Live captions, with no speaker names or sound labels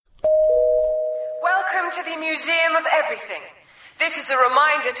Welcome to the Museum of Everything. This is a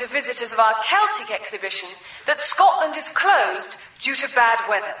reminder to visitors of our Celtic exhibition that Scotland is closed due to bad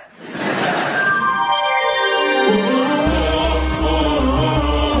weather.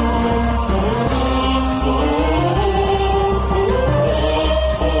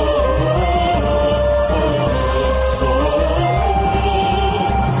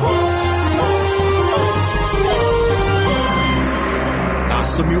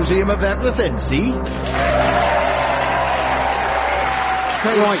 That's the Museum of Everything, see?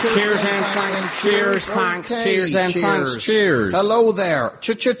 Right, cheers and thanks, cheers, thanks, cheers and thanks, cheers. Hello there.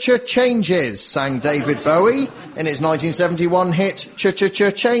 Changes, sang David Bowie in his 1971 hit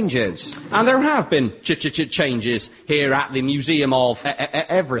Changes. And there have been changes here at the Museum of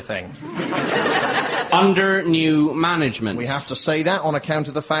Everything. Under New Management. We have to say that on account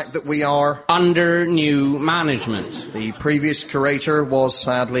of the fact that we are under new management. The previous curator was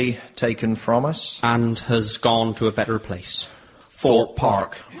sadly taken from us. And has gone to a better place. Thorpe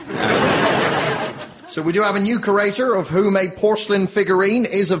Park. So we do have a new curator, of whom a porcelain figurine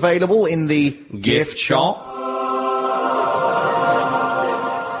is available in the gift shop.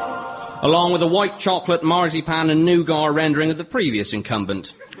 Along with a white chocolate, marzipan and nougat rendering of the previous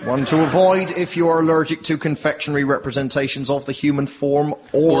incumbent. One to avoid if you are allergic to confectionery representations of the human form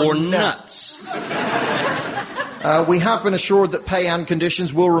or nuts. We have been assured that pay and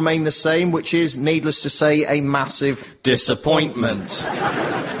conditions will remain the same, which is, needless to say, a massive disappointment.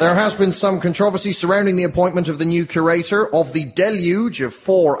 There has been some controversy surrounding the appointment of the new curator. Of the deluge of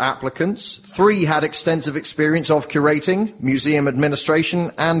 4 applicants, 3 had extensive experience of curating, museum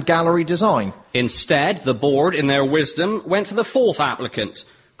administration and gallery design. Instead, the board, in their wisdom, went for the 4th applicant,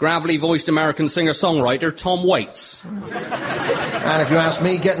 gravelly-voiced American singer-songwriter Tom Waits. And if you ask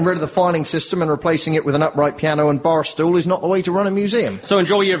me, getting rid of the filing system and replacing it with an upright piano and bar stool is not the way to run a museum. So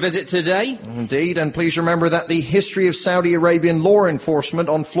enjoy your visit today. Indeed, and please remember that the history of Saudi Arabian law enforcement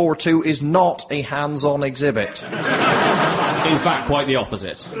on floor 2 is not a hands-on exhibit. In fact, quite the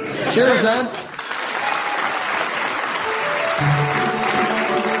opposite. Cheers, then.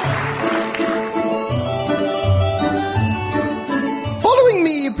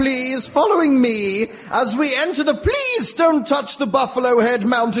 Following me as we enter the Please Don't Touch the Buffalo Head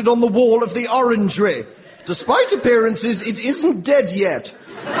mounted on the wall of the orangery. Despite appearances, it isn't dead yet.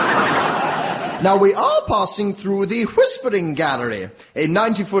 Now, we are passing through the Whispering Gallery, a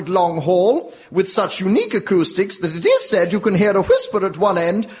 90-foot-long hall with such unique acoustics that it is said you can hear a whisper at one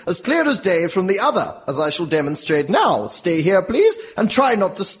end as clear as day from the other, as I shall demonstrate now. Stay here, please, and try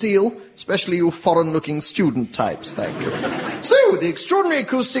not to steal, especially you foreign-looking student types. Thank you. So, the extraordinary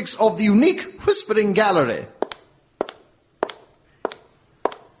acoustics of the unique Whispering Gallery.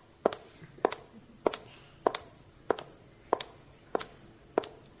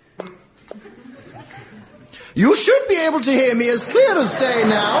 You should be able to hear me as clear as day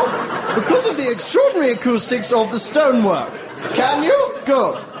now, because of the extraordinary acoustics of the stonework. Can you?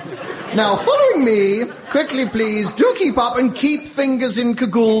 Good. Now, following me, quickly please, do keep up and keep fingers in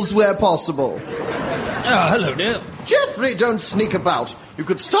cagoules where possible. Hello, dear. Geoffrey, don't sneak about. You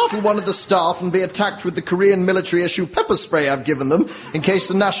could startle one of the staff and be attacked with the Korean military-issue pepper spray I've given them, in case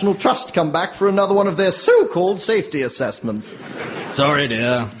the National Trust come back for another one of their so-called safety assessments. Sorry,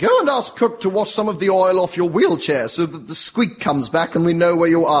 dear. Go and ask Cook to wash some of the oil off your wheelchair so that the squeak comes back and we know where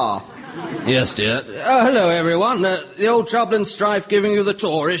you are. Yes, dear. Hello, everyone. The old trouble and strife giving you the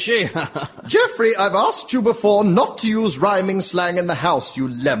tour, is she? Geoffrey, I've asked you before not to use rhyming slang in the house, you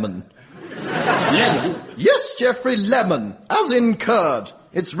lemon. Lemon? Yes, Geoffrey, lemon. As in curd.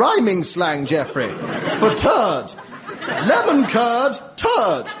 It's rhyming slang, Geoffrey. For turd. Lemon curd,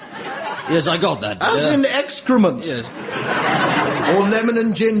 turd. Yes, I got that. As in excrement. Yes. Or lemon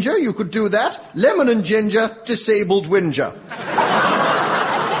and ginger, you could do that. Lemon and ginger, disabled whinger.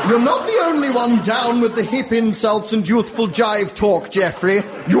 You're not the only one down with the hip insults and youthful jive talk, Geoffrey.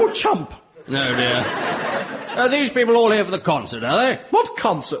 You're chump. No, dear. Are these people all here for the concert, are they? What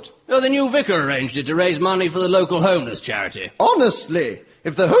concert? Oh, the new vicar arranged it to raise money for the local homeless charity. Honestly,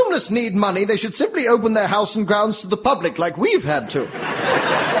 if the homeless need money, they should simply open their house and grounds to the public like we've had to.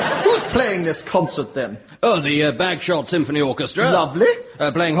 Who's playing this concert, then? Oh, the Bagshot Symphony Orchestra. Lovely.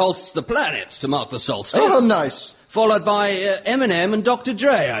 Playing Holst's The Planet to mark the solstice. Oh, nice. Followed by Eminem and Dr.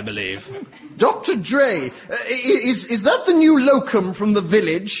 Dre, I believe. Dr. Dre? Is that the new locum from the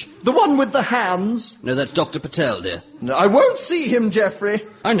village? The one with the hands? No, that's Dr. Patel, dear. No, I won't see him, Geoffrey.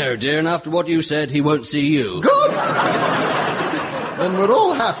 I know, dear, and after what you said, he won't see you. Good! Then we're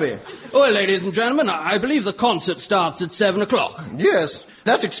all happy. Well, ladies and gentlemen, I believe the concert starts at 7 o'clock. Yes,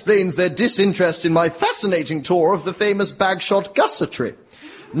 that explains their disinterest in my fascinating tour of the famous Bagshot gussetry.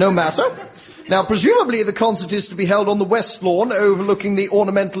 No matter. Now, presumably the concert is to be held on the west lawn overlooking the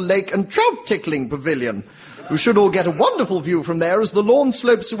ornamental lake and trout tickling pavilion. We should all get a wonderful view from there as the lawn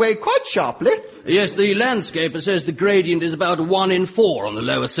slopes away quite sharply. Yes, the landscaper says the gradient is about 1 in 4 on the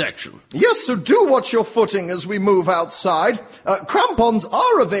lower section. Yes, so do watch your footing as we move outside. Crampons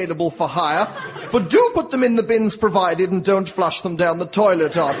are available for hire, but do put them in the bins provided and don't flush them down the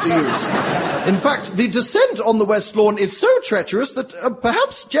toilet after use. In fact, the descent on the west lawn is so treacherous that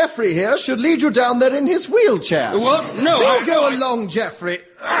perhaps Geoffrey here should lead you down there in his wheelchair. What? No, Do go along, Geoffrey.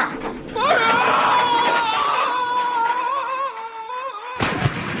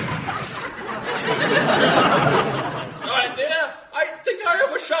 Sorry, dear. I think I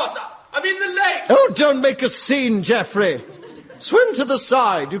overshot. I'm in the lake. Oh, don't make a scene, Geoffrey. Swim to the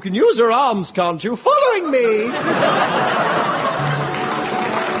side. You can use your arms, can't you? Following me.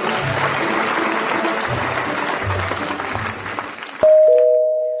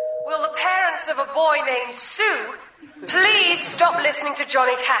 Will the parents of a boy named Sue please stop listening to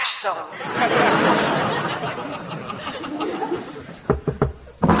Johnny Cash songs?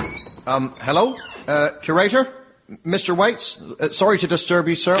 Hello? Curator? Mr. Waits? Sorry to disturb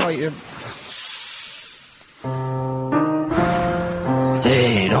you, sir.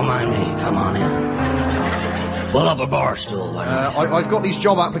 Hey, don't mind me. Come on in. Pull up a bar stool. I've got these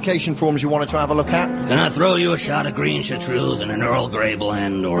job application forms you wanted to have a look at. Can I throw you a shot of green chartreuse and an Earl Grey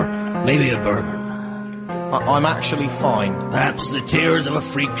blend, or maybe a bourbon? I'm actually fine. Perhaps the tears of a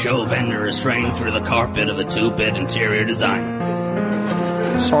freak show vendor are straying through the carpet of a two-bit interior designer.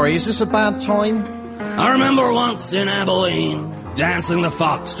 Sorry, is this a bad time? I remember once in Abilene, dancing the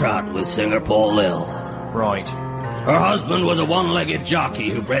foxtrot with singer Paul Lill. Right. Her husband was a one-legged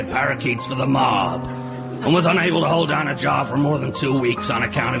jockey who bred parakeets for the mob and was unable to hold down a job for more than 2 weeks on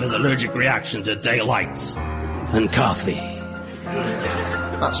account of his allergic reaction to daylights and coffee.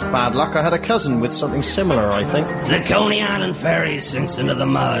 That's bad luck. I had a cousin with something similar, I think. The Coney Island ferry sinks into the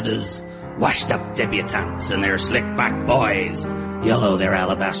mud as washed-up debutantes and their slick-back boys yellow their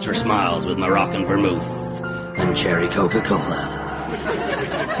alabaster smiles with Moroccan vermouth and cherry Coca-Cola.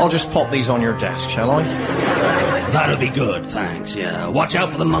 I'll just pop these on your desk, shall I? That'll be good, thanks, yeah. Watch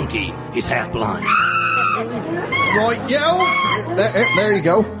out for the monkey. He's half blind. Right, yo. There you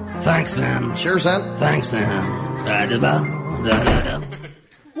go. Thanks, then. Cheers, Ant. Thanks, then. Da-da-ba,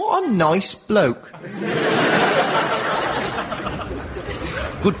 What a nice bloke.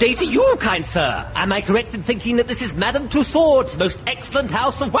 Good day to you, kind sir. Am I correct in thinking that this is Madame Tussaud's most excellent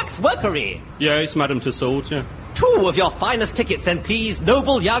house of waxworkery? Yes, Madame Tussaud, yeah. 2 of your finest tickets, and please,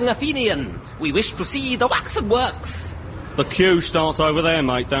 noble young Athenian. We wish to see the waxen works. The queue starts over there,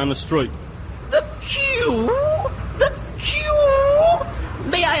 mate, down the street. The queue? The queue?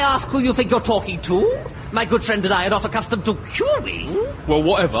 May I ask who you think you're talking to? My good friend and I are not accustomed to queuing. Well,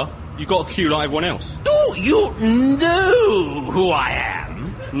 whatever. You got a queue like everyone else. Do you know who I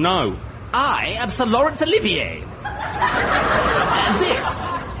am? No. I am Sir Lawrence Olivier. And this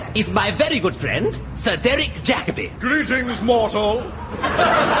is my very good friend, Sir Derek Jacobi. Greetings, mortal.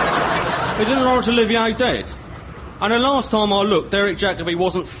 Isn't Lawrence Olivier dead? And the last time I looked, Derek Jacobi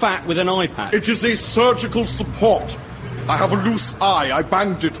wasn't fat with an eye patch. It is a surgical support. I have a loose eye. I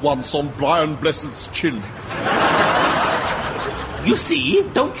banged it once on Brian Blessed's chin. You see,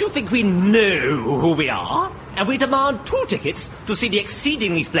 don't you think we know who we are? And we demand 2 tickets to see the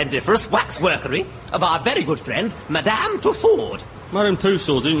exceedingly splendiferous waxworkery of our very good friend, Madame Tussaud. Madame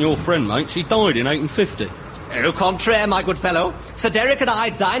Tussaud isn't your friend, mate. She died in 1850. Au contraire, my good fellow. Sir Derek and I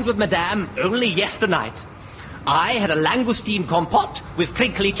dined with Madame only yesternight. I had a langoustine compote with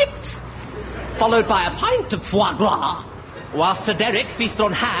crinkly chips, followed by a pint of foie gras, whilst Sir Derek feasted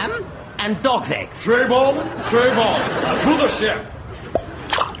on ham and dog's eggs. Trayvon, to the chef.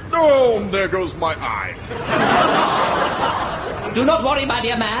 Oh, there goes my eye. Do not worry, my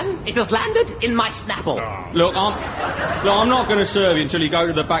dear man. It has landed in my snapple. Look, I'm not going to serve you until you go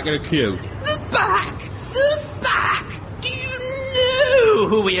to the back of the queue. The back! The back! Do you know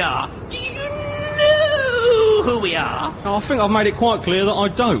who we are? Do you know who we are? I think I've made it quite clear that I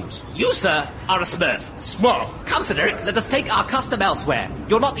don't. You, sir, are a smurf. Smurf. Come, Sir Derek, let us take our custom elsewhere.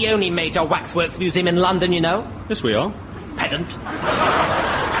 You're not the only major waxworks museum in London, you know. Yes, we are. Pedant.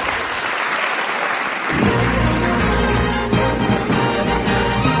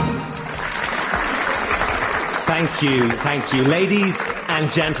 Thank you, ladies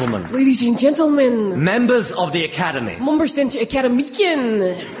and gentlemen. Ladies and gentlemen. Members of the Academy. Members den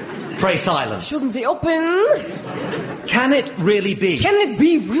Akademieken. Pray silence. Shouldn't they open? Can it really be? Can it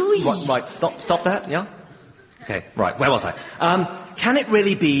be really? Right, stop that, yeah? Okay, right, where was I? Can it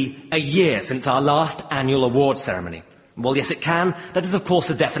really be a year since our last annual awards ceremony? Well, yes, it can. That is, of course,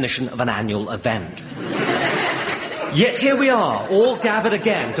 the definition of an annual event. Yet here we are, all gathered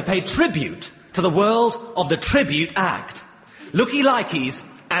again to pay tribute to the world of the Tribute Act. Looky-likeys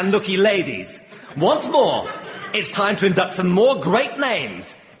and looky-ladies. Once more, it's time to induct some more great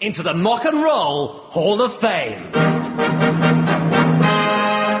names into the Mock and Roll Hall of Fame.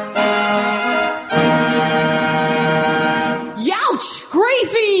 Youch!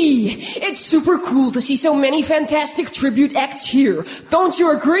 Griefy! It's super cool to see so many fantastic tribute acts here. Don't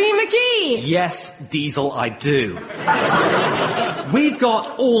you agree, Mickey? Yes, Diesel, I do. We've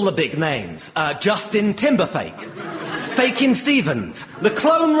got all the big names. Justin Timberfake, Fakin Stevens, the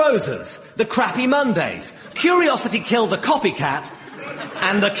Clone Roses, the Crappy Mondays, Curiosity Killed the Copycat,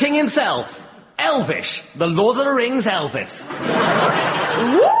 and the king himself, Elvish, the Lord of the Rings Elvis.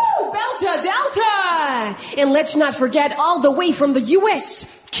 Woo! Belta Delta! And let's not forget all the way from the US,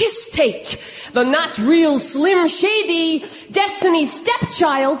 Kiss Take, the not real Slim Shady, Destiny's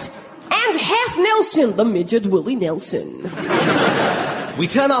Stepchild, and Half Nelson, the midget Willie Nelson. We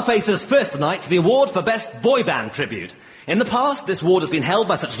turn our faces first tonight to the award for Best Boy Band Tribute. In the past, this award has been held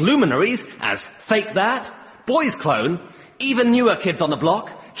by such luminaries as Fake That, Boys Clone, even newer Kids on the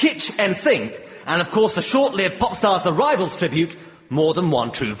Block, Hitch and Sync, and of course the short-lived pop stars The Rivals tribute, More Than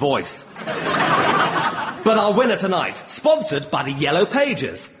One True Voice. But our winner tonight, sponsored by the Yellow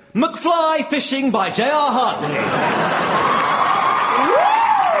Pages, McFly Fishing by J.R. Hartley.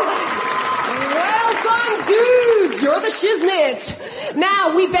 Dudes, you're the shiznit.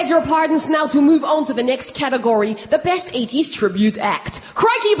 Now, we beg your pardons now to move on to the next category, the Best 80s Tribute Act.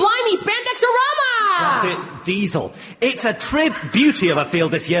 Crikey blimey, Spandexorama! That's it, Diesel. It's a beauty of a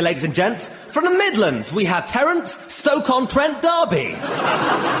field this year, ladies and gents. From the Midlands, we have Terence Stoke-on-Trent Derby.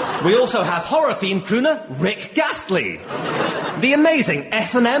 We also have horror-themed crooner Rick Ghastly. The amazing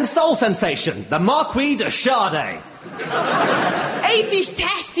S&M soul sensation, the Marquis de Sade.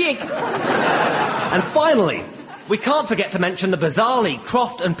 80s-tastic! And finally, we can't forget to mention the bizarrely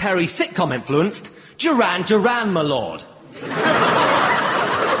Croft and Perry sitcom-influenced Duran Duran, my lord.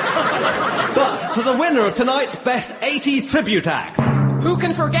 But to the winner of tonight's Best 80s Tribute Act. Who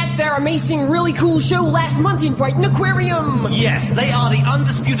can forget their amazing, really cool show last month in Brighton Aquarium? Yes, they are the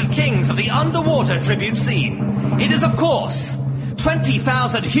undisputed kings of the underwater tribute scene. It is, of course,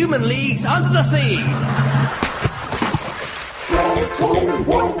 20,000 Human Leagues Under the Sea.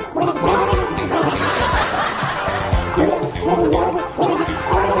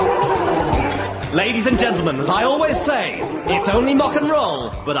 Ladies and gentlemen, as I always say, it's only mock and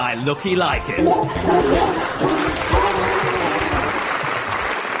roll, but I looky like it.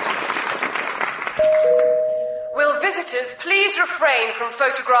 Will visitors please refrain from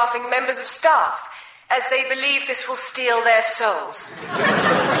photographing members of staff, as they believe this will steal their souls?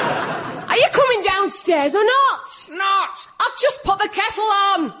 Are you coming downstairs or not? Not! I've just put the kettle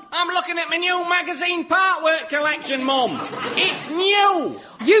on. I'm looking at my new magazine partwork collection, Mum. It's new!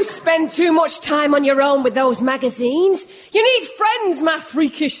 You spend too much time on your own with those magazines. You need friends, my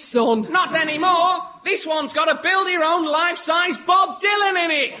freakish son. Not anymore. This one's got a build-your-own life-size Bob Dylan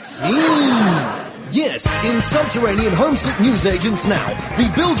in it. Yes, in Subterranean Homesick Newsagents now, the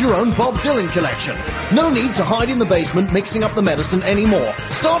Build-Your-Own Bob Dylan collection. No need to hide in the basement mixing up the medicine anymore.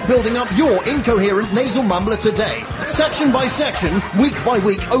 Start building up your incoherent nasal mumbler today. Section by section, week by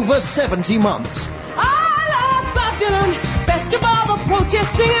week, over 70 months. I love Bob Dylan, best of all the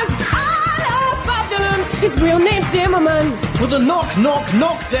protest singers. I love Bob Dylan, his real name's Zimmerman. With a knock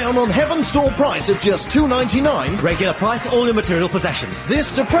down on Heaven's Door price of just $2.99. Regular price, all your material possessions.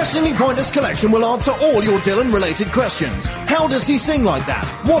 This depressingly pointless collection will answer all your Dylan-related questions. How does he sing like that?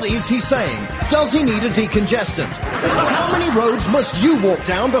 What is he saying? Does he need a decongestant? How many roads must you walk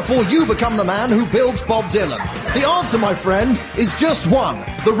down before you become the man who builds Bob Dylan? The answer, my friend, is just one.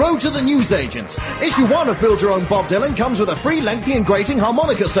 The Road to the Newsagents. Issue 1 of Build Your Own Bob Dylan comes with a free, lengthy and grating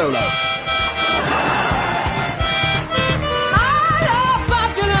harmonica solo.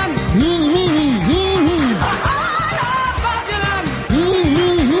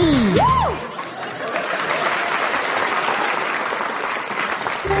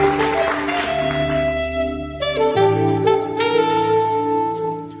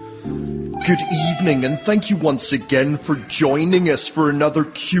 Good evening, and thank you once again for joining us for another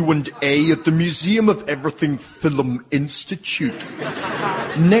Q&A at the Museum of Everything Film Institute.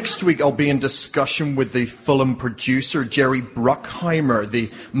 Next week, I'll be in discussion with the film producer, Jerry Bruckheimer, the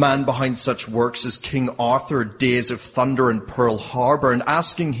man behind such works as King Arthur, Days of Thunder, and Pearl Harbor, and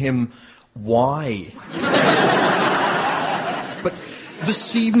asking him why. But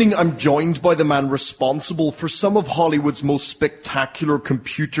This evening, I'm joined by the man responsible for some of Hollywood's most spectacular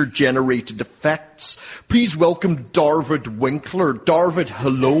computer-generated effects. Please welcome Darvid Winkler. Darvid,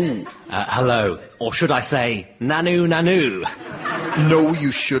 hello. Hello. Or should I say, nanu nanu? No,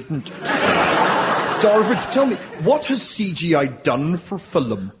 you shouldn't. Darvid, tell me, what has CGI done for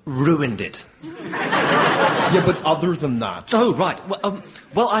film? Ruined it. Yeah, but other than that... Oh, right.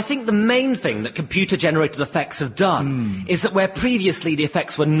 Well, I think the main thing that computer-generated effects have done is that where previously the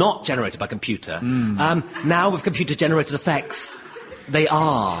effects were not generated by computer, now with computer-generated effects, they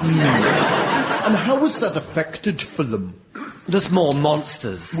are. And how has that affected film? There's more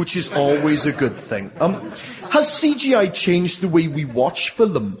monsters. Which is always a good thing. Has CGI changed the way we watch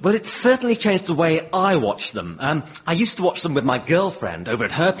film? Well, it's certainly changed the way I watch them. I used to watch them with my girlfriend over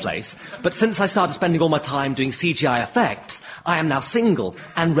at her place, but since I started spending all my time doing CGI effects, I am now single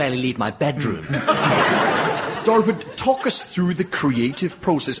and rarely leave my bedroom. Darvid, talk us through the creative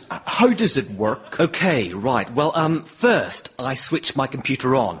process. How does it work? Okay, right. Well, first, I switch my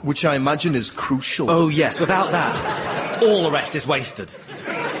computer on. Which I imagine is crucial. Oh, yes. Without that, all the rest is wasted.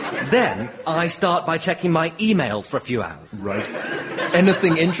 Then, I start by checking my emails for a few hours. Right.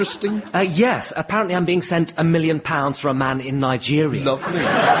 Anything interesting? Yes. Apparently I'm being sent £1 million for a man in Nigeria. Lovely.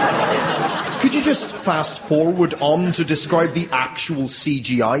 Could you just fast forward on to describe the actual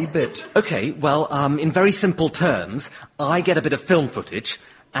CGI bit? Okay, well, in very simple terms, I get a bit of film footage,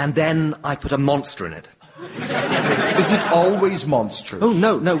 and then I put a monster in it. Is it always monstrous? Oh,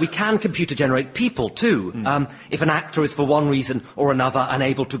 no, we can computer-generate people, too, if an actor is for one reason or another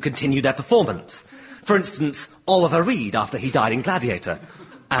unable to continue their performance. For instance, Oliver Reed after he died in Gladiator,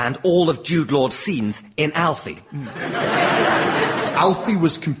 and all of Jude Law's scenes in Alfie. Alfie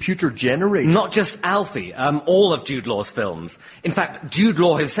was computer-generated? Not just Alfie, all of Jude Law's films. In fact, Jude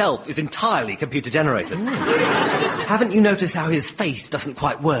Law himself is entirely computer-generated. Haven't you noticed how his face doesn't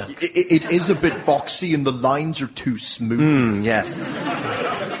quite work? It is a bit boxy and the lines are too smooth. Yes.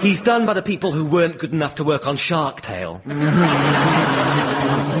 He's done by the people who weren't good enough to work on Shark Tale.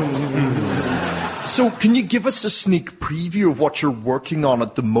 So, can you give us a sneak preview of what you're working on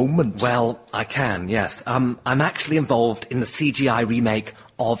at the moment? Well, I can, yes. I'm actually involved in the CGI remake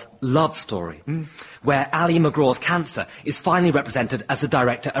of Love Story, where Ali McGraw's cancer is finally represented as the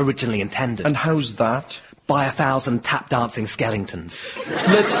director originally intended. And how's that? By 1,000 tap-dancing skeletons.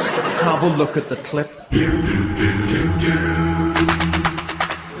 Let's have a look at the clip.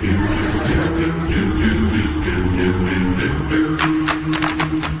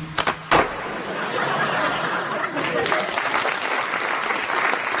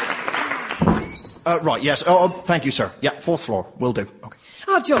 Right, yes. Oh, thank you, sir. Yeah, 4th floor. Will do. Okay.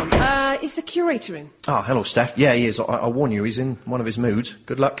 Oh, John, is the curator in? Ah, hello, Steph. Yeah, he is. I'll warn you, he's in one of his moods.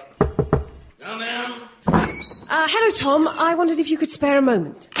 Good luck. Come in. Hello, Tom. I wondered if you could spare a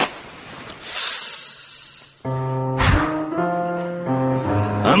moment. A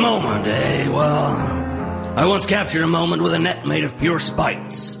moment, eh? Well, I once captured a moment with a net made of pure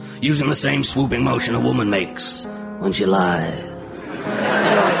spikes, using the same swooping motion a woman makes when she lies.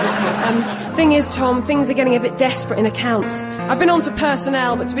 Thing is, Tom, things are getting a bit desperate in accounts. I've been on to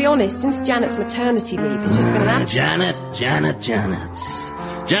personnel, but to be honest, since Janet's maternity leave, it's just been an absolute...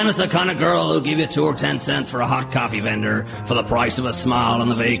 Janet's the kind of girl who'll give you 2 or 10 cents for a hot coffee vendor for the price of a smile and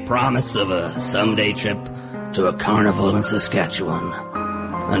the vague promise of a someday trip to a carnival in Saskatchewan.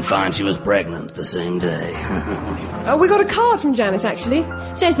 And find she was pregnant the same day. We got a card from Janet, actually.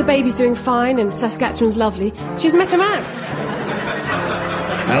 Says the baby's doing fine and Saskatchewan's lovely. She's met a man.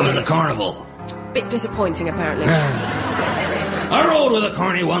 How was the carnival? Bit disappointing, apparently. I rode with a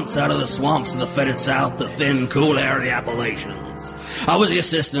carny once out of the swamps of the fetid south, the thin, cool air of the Appalachians. I was the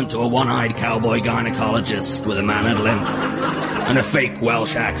assistant to a one-eyed cowboy gynecologist with a man-at-limp and a fake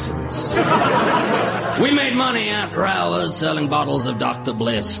Welsh accent. We made money after hours selling bottles of Dr.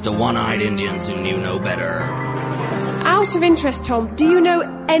 Bliss to one-eyed Indians who knew no better. Out of interest, Tom, do you know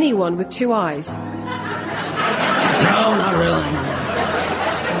anyone with 2 eyes? No, not really.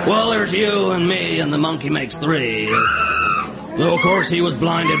 Well, there's you and me, and the monkey makes 3. Though, of course, he was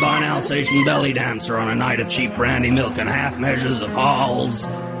blinded by an Alsatian belly dancer on a night of cheap brandy milk and half measures of Hall's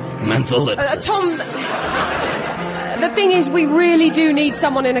mentholyptus. Tom, the thing is, we really do need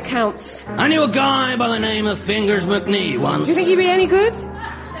someone in accounts. I knew a guy by the name of Fingers McNee once. Do you think he'd be any good?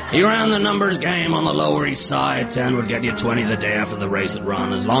 He ran the numbers game on the Lower East Side. 10 would get you 20 the day after the race had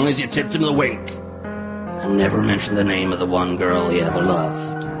run, as long as you tipped him the wink. And never mentioned the name of the one girl he ever loved.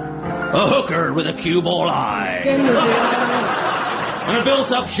 A hooker with a cue ball eye. And a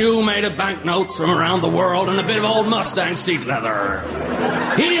built-up shoe made of banknotes from around the world and a bit of old Mustang seat leather.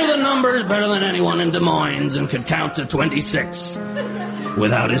 He knew the numbers better than anyone in Des Moines and could count to 26.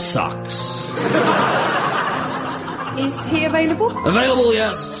 without his socks. Is he available? Available,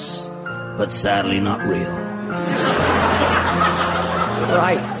 yes, but sadly not real.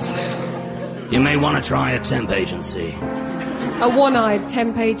 Right. You may want to try a temp agency. A one-eyed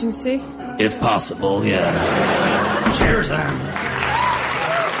temp agency? If possible, yeah. Cheers, then.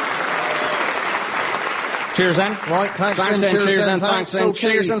 Cheers, then. Right, thanks, Thanks, then. then. Cheers, then. Thanks, Thanks, then. okay,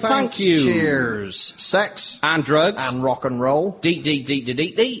 Cheers, and thank thanks, you. Cheers. Sex. And drugs. And rock and roll. Deet, deet, deet, deet,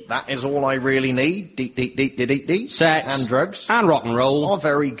 deet, deet. That is all I really need. Deet, deet, deet, deet, deet, deet. Sex. And drugs. And rock and roll. Are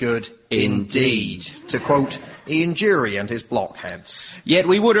very good indeed. To quote Ian Dury and his blockheads. Yet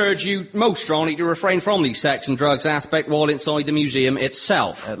we would urge you most strongly to refrain from the sex and drugs aspect while inside the museum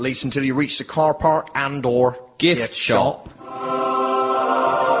itself. At least until you reach the car park and or Gift shop.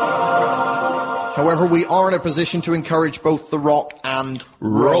 However, we are in a position to encourage both the rock and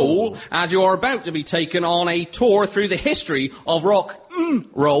roll, as you are about to be taken on a tour through the history of rock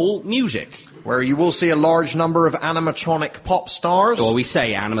roll music. Where you will see a large number of animatronic pop stars. Or we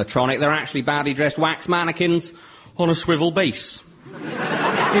say animatronic, they're actually badly dressed wax mannequins on a swivel base.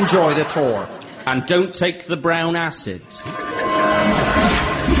 Enjoy the tour. And don't take the brown acid.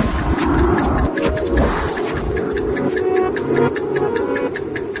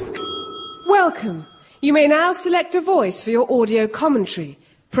 Welcome. You may now select a voice for your audio commentary.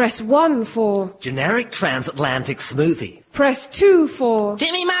 Press 1 for... Generic transatlantic smoothie. Press 2 for...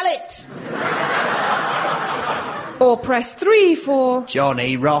 Timmy Mallet! Or press 3 for...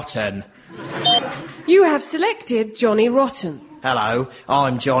 Johnny Rotten. You have selected Johnny Rotten. Hello,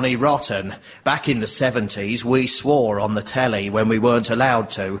 I'm Johnny Rotten. Back in the 70s, we swore on the telly when we weren't allowed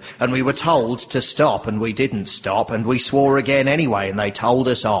to, and we were told to stop, and we didn't stop, and we swore again anyway, and they told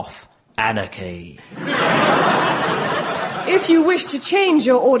us off. Anarchy. If you wish to change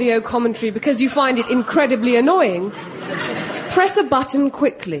your audio commentary because you find it incredibly annoying, press a button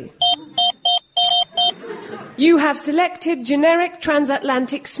quickly. You have selected generic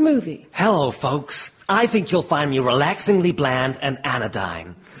transatlantic smoothie. Hello, folks. I think you'll find me relaxingly bland and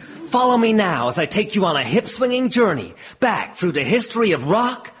anodyne. Follow me now as I take you on a hip-swinging journey back through the history of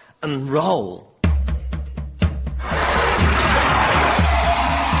rock and roll.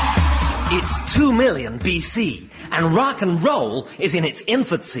 It's 2 million BC, and rock and roll is in its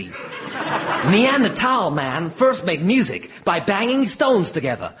infancy. Neanderthal man first made music by banging stones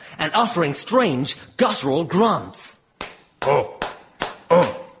together and uttering strange guttural grunts.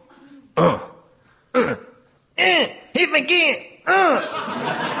 Hit me again.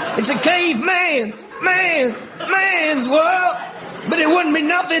 It's a caveman's world, but it wouldn't be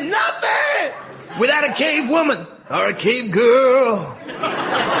nothing without a cave woman or a cave girl.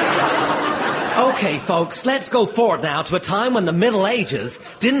 Okay, folks, let's go forward now to a time when the Middle Ages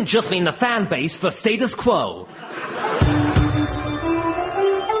didn't just mean the fan base for status quo.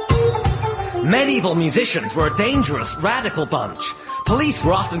 Medieval musicians were a dangerous, radical bunch. Police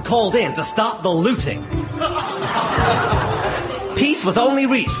were often called in to stop the looting. Peace was only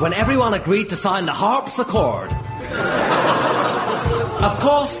reached when everyone agreed to sign the harpsichord. Of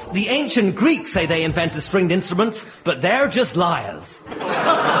course, the ancient Greeks say they invented stringed instruments, but they're just liars.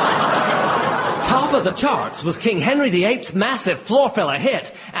 Top of the charts was King Henry VIII's massive floor filler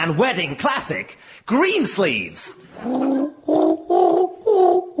hit and wedding classic, Greensleeves.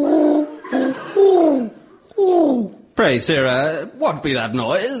 Pray, sir, what be that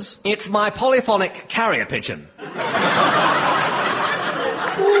noise? It's my polyphonic carrier pigeon.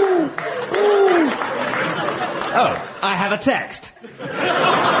 Oh, I have a text.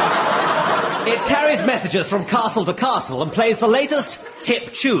 It carries messages from castle to castle and plays the latest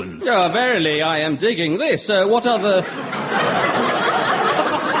hip tunes. Oh, verily, I am digging this. What other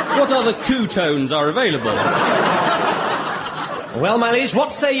coo tones are available? Well, my liege,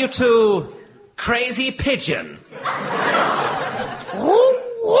 what say you to Crazy Pigeon?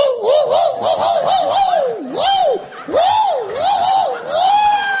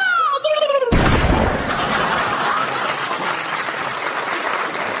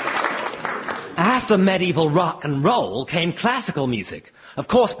 After medieval rock and roll came classical music. Of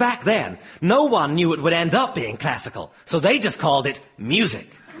course, back then, no one knew it would end up being classical, so they just called it music.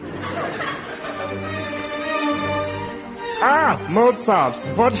 Ah, Mozart,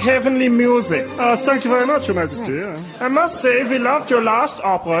 what heavenly music. Thank you very much, Your Majesty. I must say, we loved your last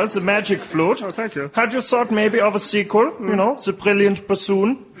opera, The Magic Flute. Oh, thank you. Had you thought maybe of a sequel? You know, The Brilliant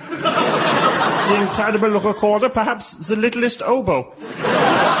Bassoon? The Incredible Recorder? Perhaps The Littlest Oboe?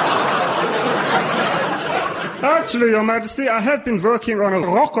 Actually, Your Majesty, I have been working on a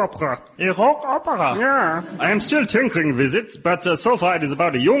rock opera. A rock opera? Yeah, I am still tinkering with it, but so far it is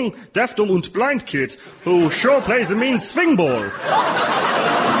about a young, deaf, dumb and blind kid who sure plays a mean swing ball.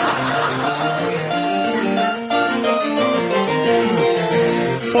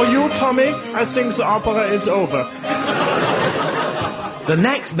 For you, Tommy, I think the opera is over. The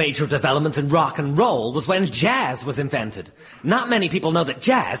next major development in rock and roll was when jazz was invented. Not many people know that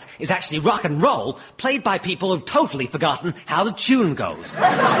jazz is actually rock and roll played by people who've totally forgotten how the tune goes.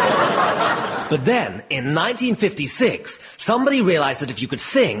 But then, in 1956, somebody realized that if you could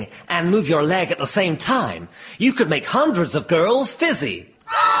sing and move your leg at the same time, you could make hundreds of girls fizzy.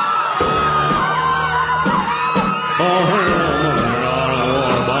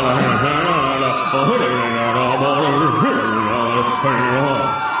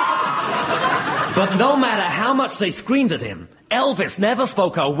 But no matter how much they screamed at him, Elvis never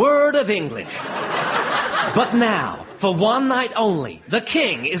spoke a word of English. But now, for one night only, the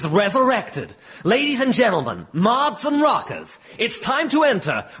king is resurrected. Ladies and gentlemen, mods and rockers, it's time to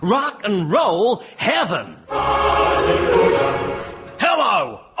enter rock and roll heaven.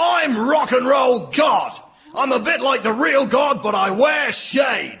 Hello, I'm Rock and Roll God. I'm a bit like the real God, but I wear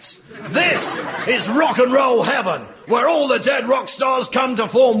shades. This is Rock and Roll Heaven, where all the dead rock stars come to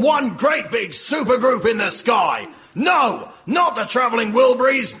form one great big supergroup in the sky. No, not the Travelling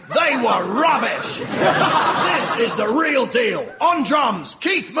Wilburys. They were rubbish. This is the real deal. On drums,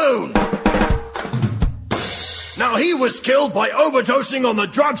 Keith Moon. Now, he was killed by overdosing on the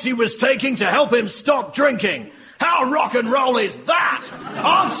drugs he was taking to help him stop drinking. How rock and roll is that?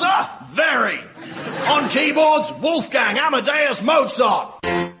 Answer, very. On keyboards, Wolfgang Amadeus Mozart.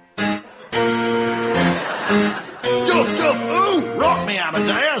 Doof, doof, ooh, rock me,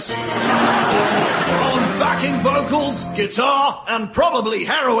 Amadeus. On backing vocals, guitar, and probably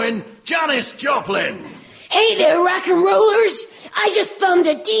heroin, Janis Joplin. Hey there, rock and rollers. I just thumbed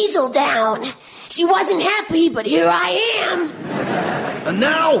a diesel down. She wasn't happy, but here I am. And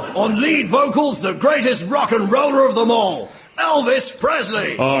now, on lead vocals, the greatest rock and roller of them all, Elvis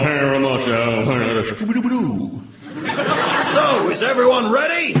Presley. So, is everyone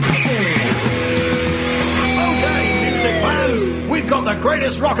ready? Okay, music fans, we've got the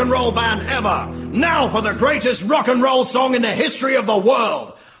greatest rock and roll band ever. Now for the greatest rock and roll song in the history of the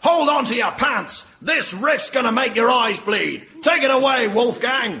world. Hold on to your pants. This riff's gonna make your eyes bleed. Take it away,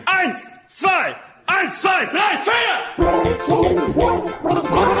 Wolfgang. 1, 2, 1, 2, 3, 4!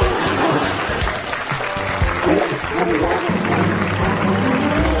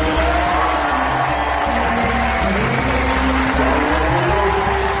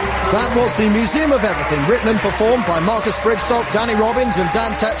 That was the Museum of Everything, written and performed by Marcus Brigstock, Danny Robbins and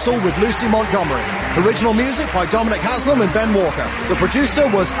Dan Tetzel with Lucy Montgomery. Original music by Dominic Haslam and Ben Walker. The producer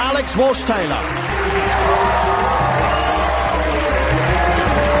was Alex Walsh-Taylor.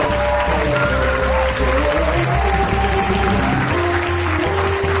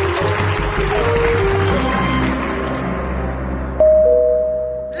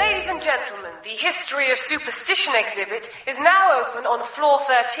 Ladies and gentlemen, the History of Superstition exhibit is now open on floor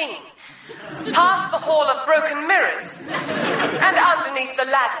 13, past the Hall of Broken Mirrors, and underneath the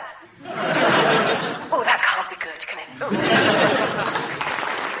ladder.